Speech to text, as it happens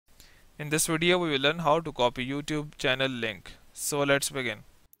In this video, we will learn how to copy YouTube channel link. So let's begin.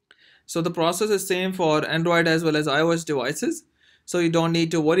 So the process is same for Android as well as iOS devices. So you don't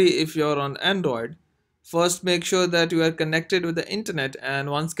need to worry if you're on Android. First, make sure that you are connected with the internet, and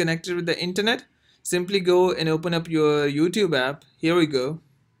once connected with the internet, simply go and open up your YouTube app. Here we go.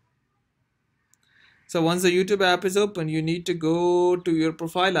 So once the YouTube app is open, you need to go to your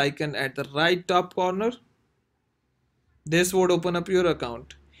profile icon at the right top corner. This would open up your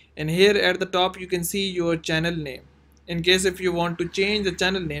account, and here at the top you can see your channel name. In case if you want to change the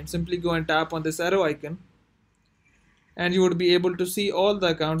channel name, simply go and tap on this arrow icon, and you would be able to see all the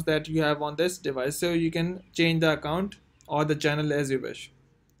accounts that you have on this device. So you can change the account or the channel as you wish.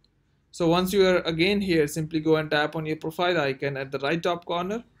 So once you are again here, simply go and tap on your profile icon at the right top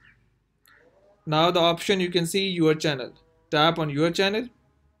corner. Now the option you can see your channel. Tap on your channel.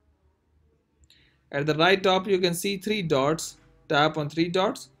 At the right top you can see three dots. Tap on three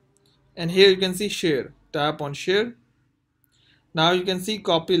dots, and here you can see share. Tap on share. Now you can see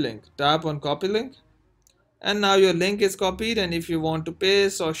copy link. Tap on copy link, and now your link is copied. And if you want to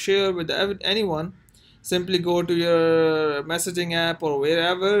paste or share with anyone, simply go to your messaging app or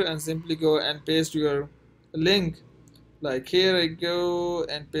wherever and simply go and paste your link. Like here I go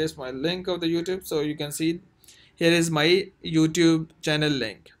and paste my link of the YouTube. So you can see here is my YouTube channel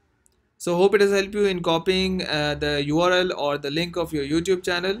link. So hope it has helped you in copying the URL or the link of your YouTube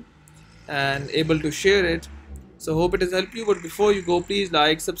channel and able to share it. So hope it has helped you, but before you go, please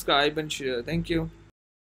like, subscribe and share. Thank you.